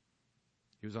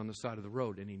 He was on the side of the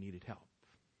road and he needed help.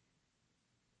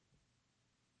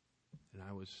 And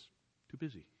I was too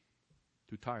busy,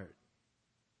 too tired,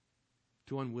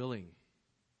 too unwilling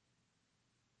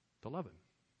to love him.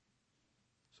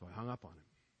 So I hung up on him.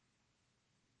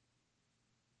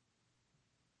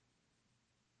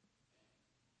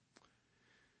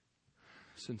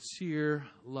 Sincere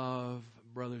love,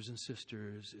 brothers and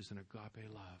sisters, is an agape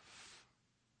love.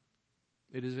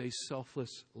 It is a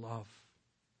selfless love.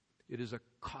 It is a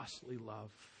costly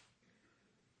love.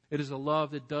 It is a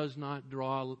love that does not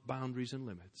draw boundaries and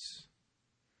limits.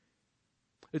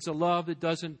 It's a love that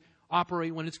doesn't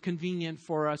operate when it's convenient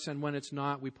for us, and when it's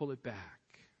not, we pull it back.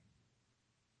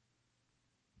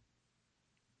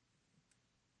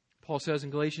 Paul says in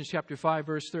Galatians chapter 5,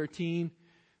 verse 13,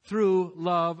 through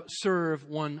love, serve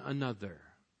one another.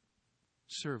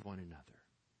 Serve one another.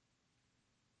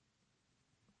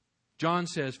 John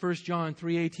says, 1 John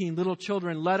 3:18, little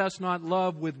children, let us not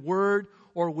love with word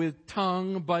or with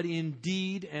tongue, but in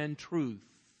deed and truth.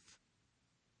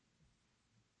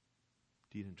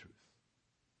 Deed and truth.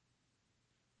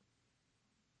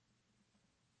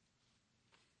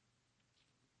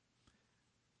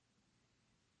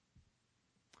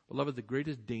 Beloved, the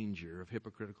greatest danger of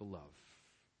hypocritical love,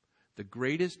 the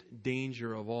greatest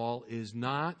danger of all is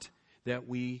not that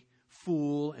we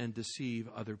fool and deceive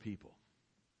other people.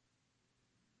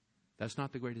 That's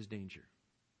not the greatest danger.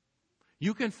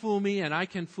 You can fool me and I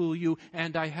can fool you,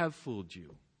 and I have fooled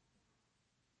you.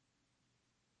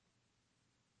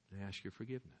 I ask your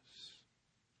forgiveness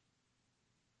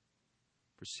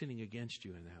for sinning against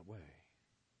you in that way.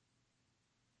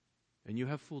 And you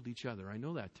have fooled each other. I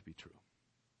know that to be true.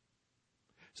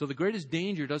 So the greatest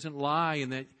danger doesn't lie in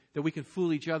that we can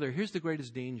fool each other. Here's the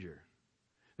greatest danger.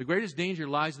 The greatest danger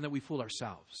lies in that we fool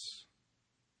ourselves.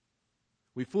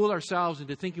 We fool ourselves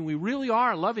into thinking we really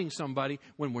are loving somebody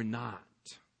when we're not.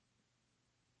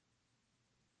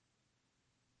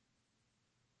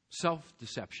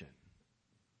 Self-deception,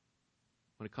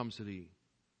 when it comes to the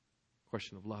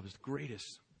question of love, is the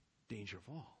greatest danger of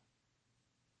all.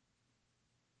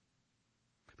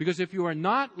 Because if you are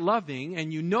not loving,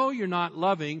 and you know you're not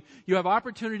loving, you have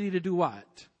opportunity to do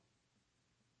what?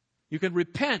 You can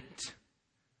repent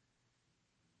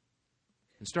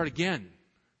and start again.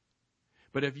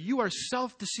 But if you are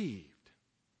self-deceived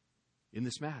in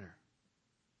this matter,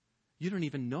 you don't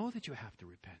even know that you have to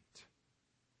repent.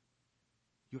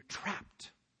 You're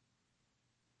trapped.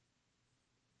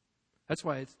 That's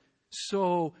why it's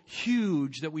so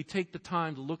huge that we take the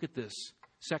time to look at this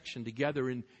section together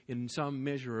in some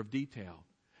measure of detail.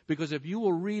 Because if you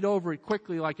will read over it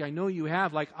quickly like I know you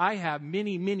have, like I have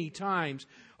many, many times,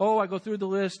 I go through the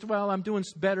list, well, I'm doing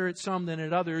better at some than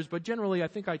at others, but generally I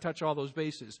think I touch all those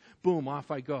bases. Boom, off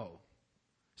I go.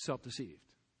 Self-deceived.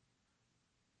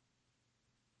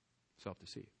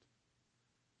 Self-deceived.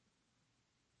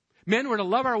 Men were to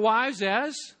love our wives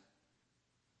as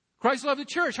Christ loved the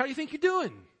church. How do you think you're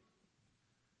doing?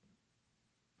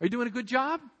 Are you doing a good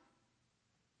job?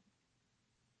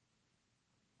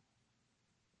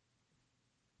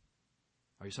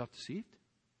 Are you self-deceived?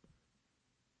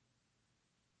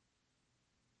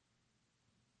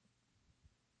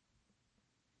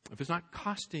 If it's not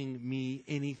costing me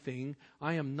anything,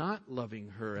 I am not loving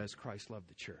her as Christ loved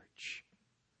the church.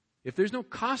 If there's no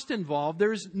cost involved,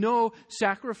 there's no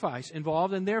sacrifice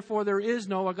involved, and therefore there is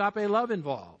no agape love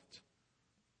involved.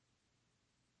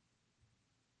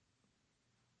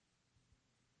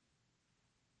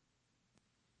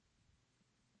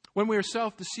 When we are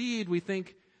self-deceived, we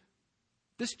think,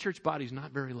 this church body is not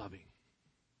very loving.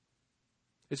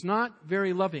 It's not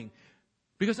very loving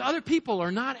because other people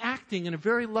are not acting in a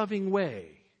very loving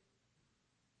way.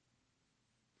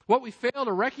 What we fail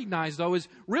to recognize, though, is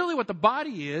really what the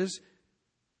body is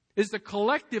the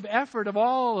collective effort of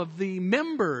all of the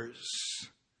members.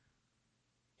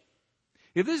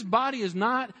 If this body is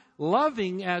not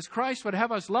loving as Christ would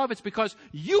have us love, it's because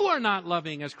you are not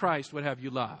loving as Christ would have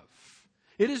you love.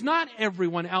 It is not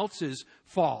everyone else's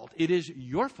fault. It is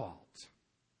your fault.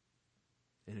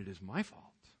 And it is my fault.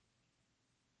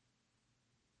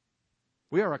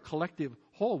 We are a collective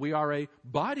whole. We are a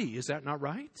body. Is that not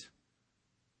right?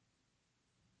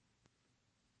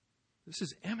 This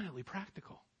is eminently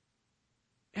practical.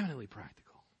 Eminently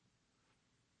practical.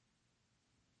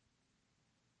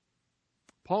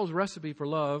 Paul's recipe for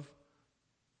love,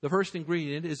 the first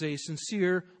ingredient is a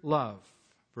sincere love.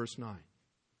 Verse 9.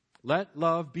 Let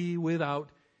love be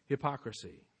without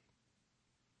hypocrisy.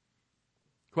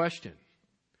 Question.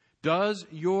 Does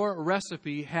your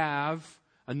recipe have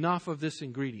enough of this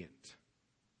ingredient?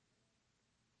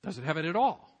 Does it have it at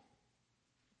all?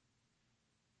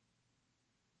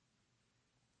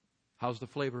 How's the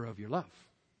flavor of your love?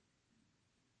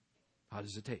 How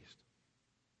does it taste?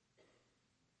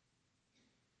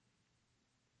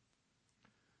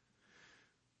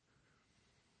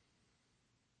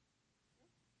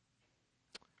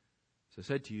 As I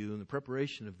said to you in the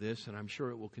preparation of this, and I'm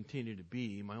sure it will continue to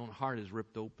be, my own heart is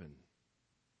ripped open.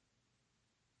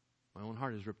 My own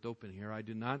heart is ripped open here. I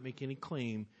do not make any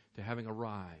claim to having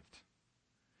arrived.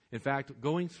 In fact,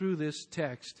 going through this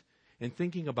text and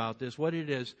thinking about this, what it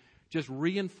is just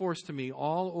reinforced to me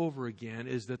all over again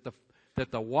is that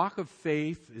the walk of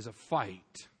faith is a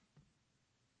fight.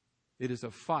 It is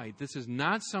a fight. This is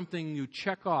not something you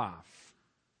check off.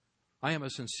 I am a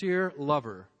sincere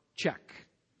lover. Check.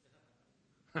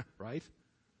 Right?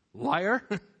 Liar.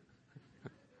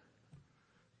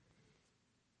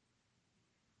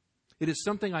 It is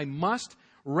something I must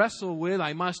wrestle with,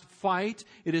 I must fight.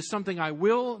 It is something I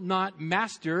will not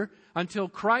master until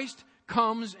Christ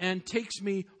comes and takes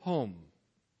me home.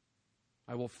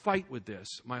 I will fight with this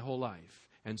my whole life,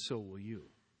 and so will you.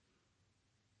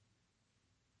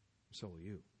 So will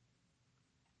you.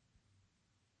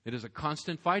 It is a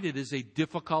constant fight. It is a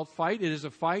difficult fight. It is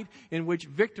a fight in which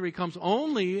victory comes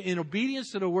only in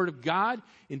obedience to the Word of God,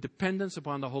 in dependence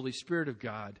upon the Holy Spirit of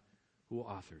God who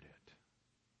authored it.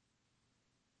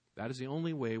 That is the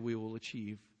only way we will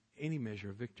achieve any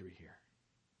measure of victory here.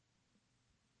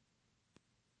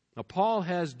 Now, Paul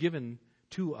has given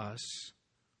to us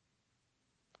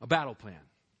a battle plan.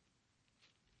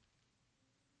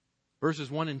 Verses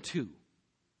 1 and 2.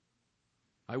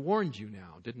 I warned you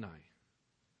now, didn't I?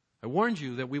 I warned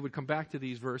you that we would come back to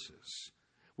these verses.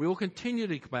 We will continue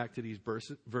to come back to these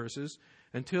verses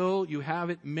until you have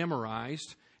it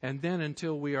memorized, and then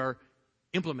until we are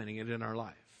implementing it in our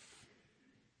life.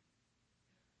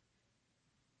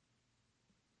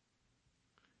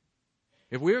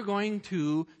 If we are going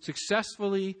to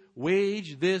successfully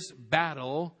wage this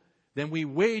battle, then we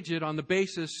wage it on the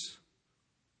basis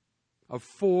of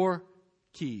 4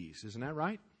 keys. Isn't that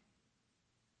right?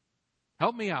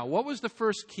 Help me out. What was the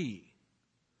first key?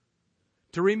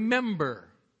 To remember.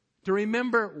 To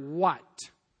remember what?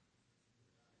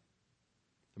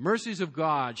 The mercies of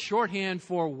God. Shorthand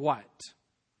for what?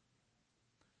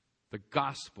 The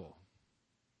gospel.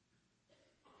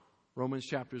 Romans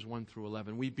chapters 1 through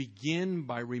 11. We begin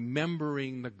by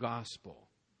remembering the gospel.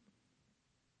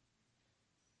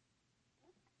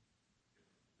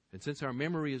 And since our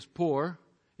memory is poor,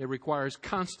 it requires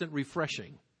constant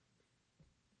refreshing.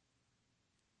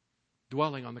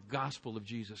 Dwelling on the gospel of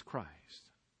Jesus Christ.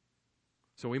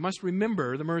 So we must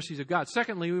remember the mercies of God.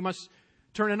 Secondly, we must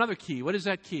turn another key. What is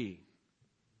that key?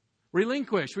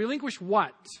 Relinquish. Relinquish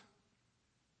what?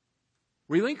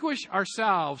 Relinquish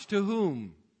ourselves to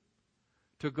whom?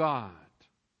 To God.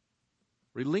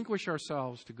 Relinquish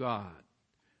ourselves to God.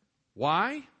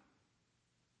 Why?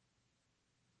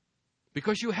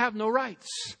 Because you have no rights.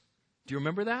 Do you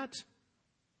remember that?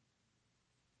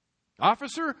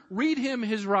 Officer, read him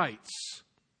his rights.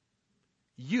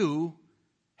 You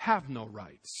have no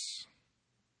rights.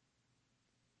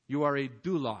 You are a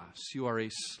doulos. You are a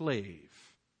slave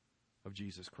of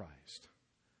Jesus Christ.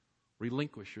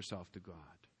 Relinquish yourself to God.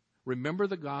 Remember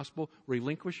the gospel.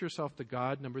 Relinquish yourself to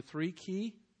God. Number 3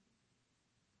 key.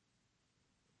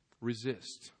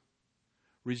 Resist.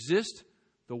 Resist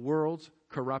the world's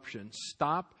corruption.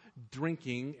 Stop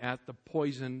drinking at the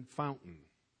poison fountain.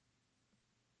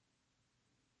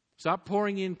 Stop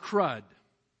pouring in crud.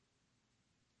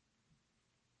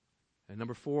 And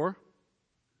number 4,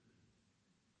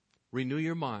 renew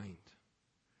your mind.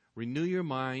 Renew your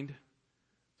mind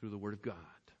through the Word of God.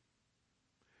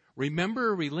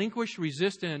 Remember, relinquish,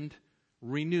 resist, and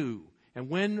renew. And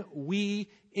when we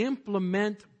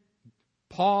implement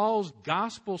Paul's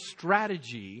gospel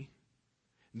strategy,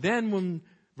 then when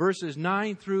verses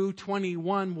 9 through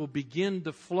 21 will begin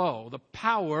to flow, the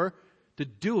power to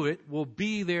do it will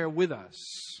be there with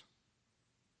us.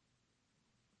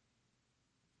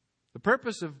 The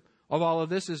purpose of all of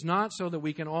this is not so that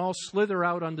we can all slither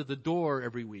out under the door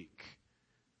every week.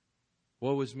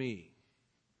 Woe is me.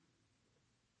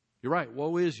 You're right,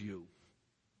 woe is you.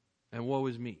 And woe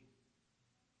is me.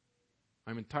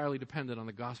 I'm entirely dependent on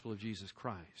the gospel of Jesus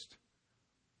Christ,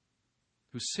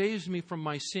 who saves me from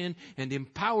my sin and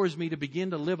empowers me to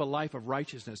begin to live a life of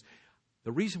righteousness.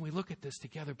 The reason we look at this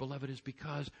together, beloved, is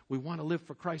because we want to live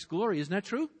for Christ's glory. Isn't that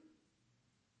true?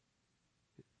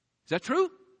 Is that true?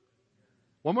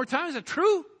 One more time, is that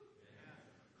true?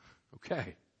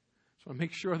 Okay. Just want to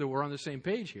make sure that we're on the same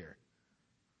page here.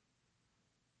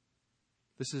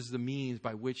 This is the means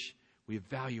by which we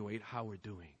evaluate how we're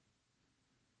doing.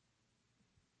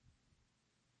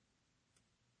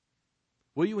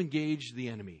 Will you engage the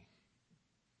enemy?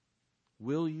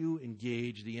 Will you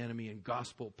engage the enemy in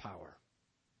gospel power?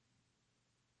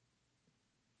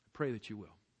 I pray that you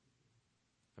will.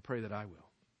 I pray that I will.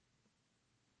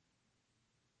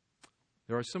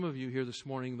 There are some of you here this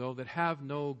morning, though, that have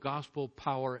no gospel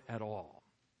power at all.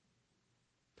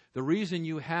 The reason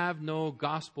you have no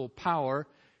gospel power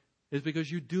is because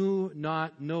you do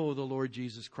not know the Lord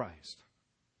Jesus Christ.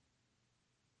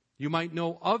 You might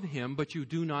know of Him, but you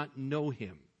do not know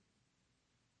Him.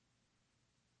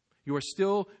 You are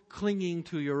still clinging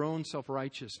to your own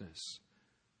self-righteousness.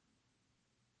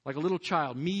 Like a little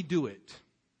child, me do it.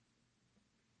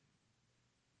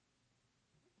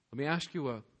 Let me ask you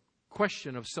a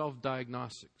question of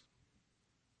self-diagnostics.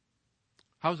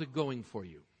 How's it going for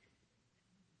you?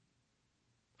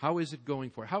 How is it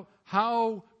going for you?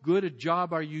 How good a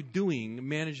job are you doing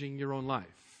managing your own life?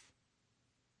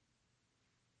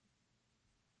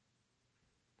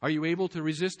 Are you able to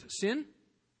resist sin?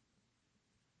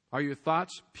 Are your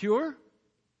thoughts pure?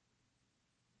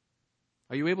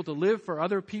 Are you able to live for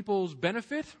other people's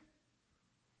benefit?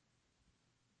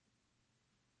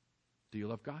 Do you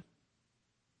love God?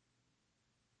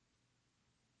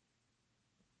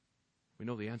 We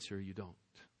know the answer, you don't.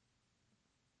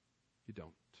 You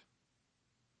don't.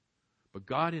 But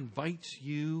God invites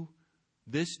you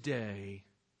this day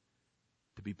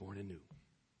to be born anew.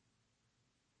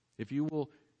 If you will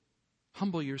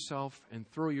humble yourself and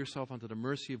throw yourself onto the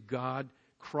mercy of God,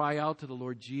 cry out to the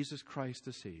Lord Jesus Christ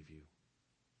to save you.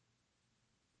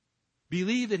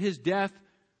 Believe that His death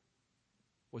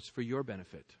was for your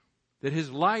benefit. That His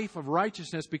life of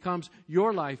righteousness becomes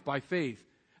your life by faith.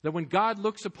 That when God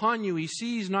looks upon you, He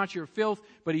sees not your filth,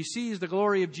 but He sees the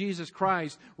glory of Jesus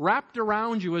Christ wrapped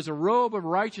around you as a robe of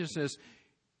righteousness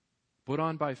put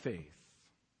on by faith.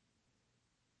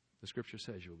 The Scripture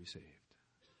says you will be saved.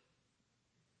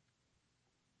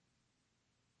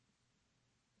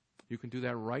 You can do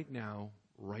that right now,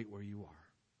 right where you are.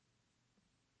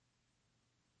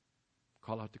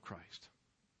 Call out to Christ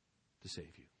to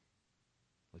save you.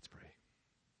 Let's pray.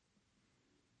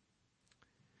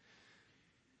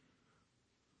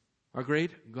 Our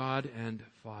great God and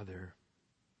Father,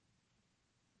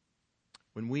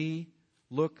 when we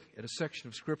look at a section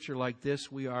of Scripture like this,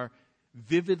 we are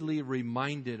vividly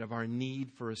reminded of our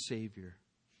need for a Savior.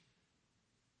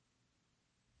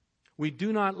 We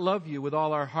do not love you with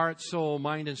all our heart, soul,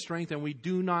 mind, and strength, and we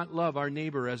do not love our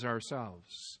neighbor as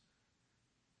ourselves.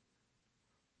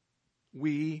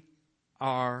 We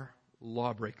are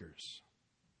lawbreakers.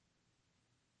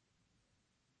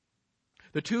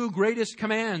 The two greatest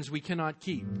commands we cannot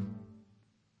keep.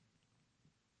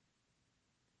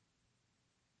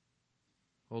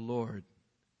 O Lord,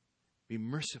 be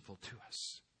merciful to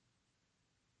us.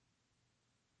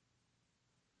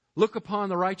 Look upon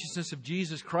the righteousness of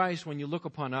Jesus Christ when you look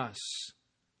upon us.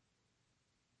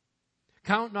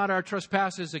 Count not our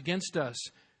trespasses against us,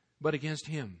 but against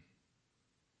Him.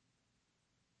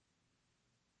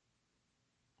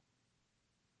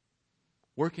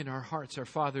 Work in our hearts, our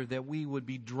Father, that we would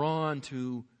be drawn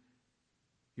to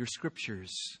your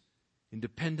Scriptures in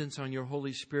dependence on your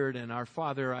Holy Spirit. And our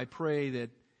Father, I pray that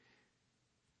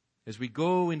as we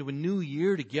go into a new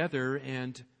year together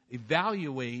and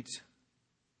evaluate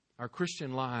our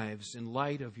Christian lives in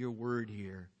light of your word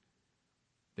here,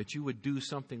 that you would do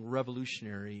something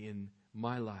revolutionary in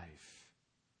my life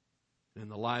and in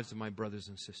the lives of my brothers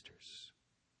and sisters.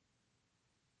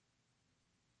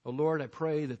 Oh Lord, I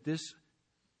pray that this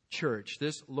church,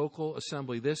 this local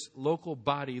assembly, this local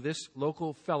body, this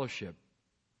local fellowship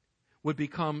would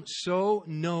become so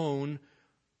known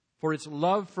for its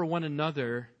love for one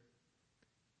another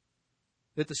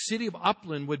that the city of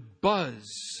Upland would buzz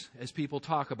as people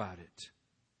talk about it.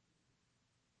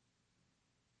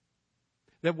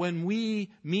 That when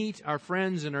we meet our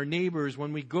friends and our neighbors,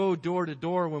 when we go door to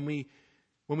door, when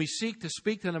we seek to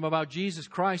speak to them about Jesus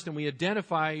Christ and we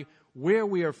identify where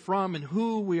we are from and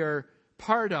who we are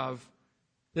part of,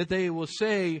 that they will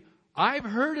say, I've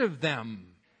heard of them.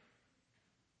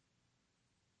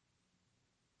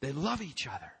 They love each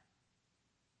other.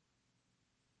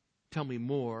 Tell me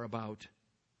more about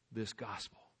this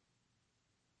gospel.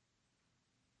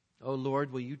 Oh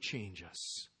Lord, will you change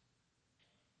us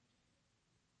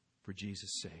for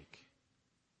Jesus' sake?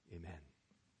 Amen.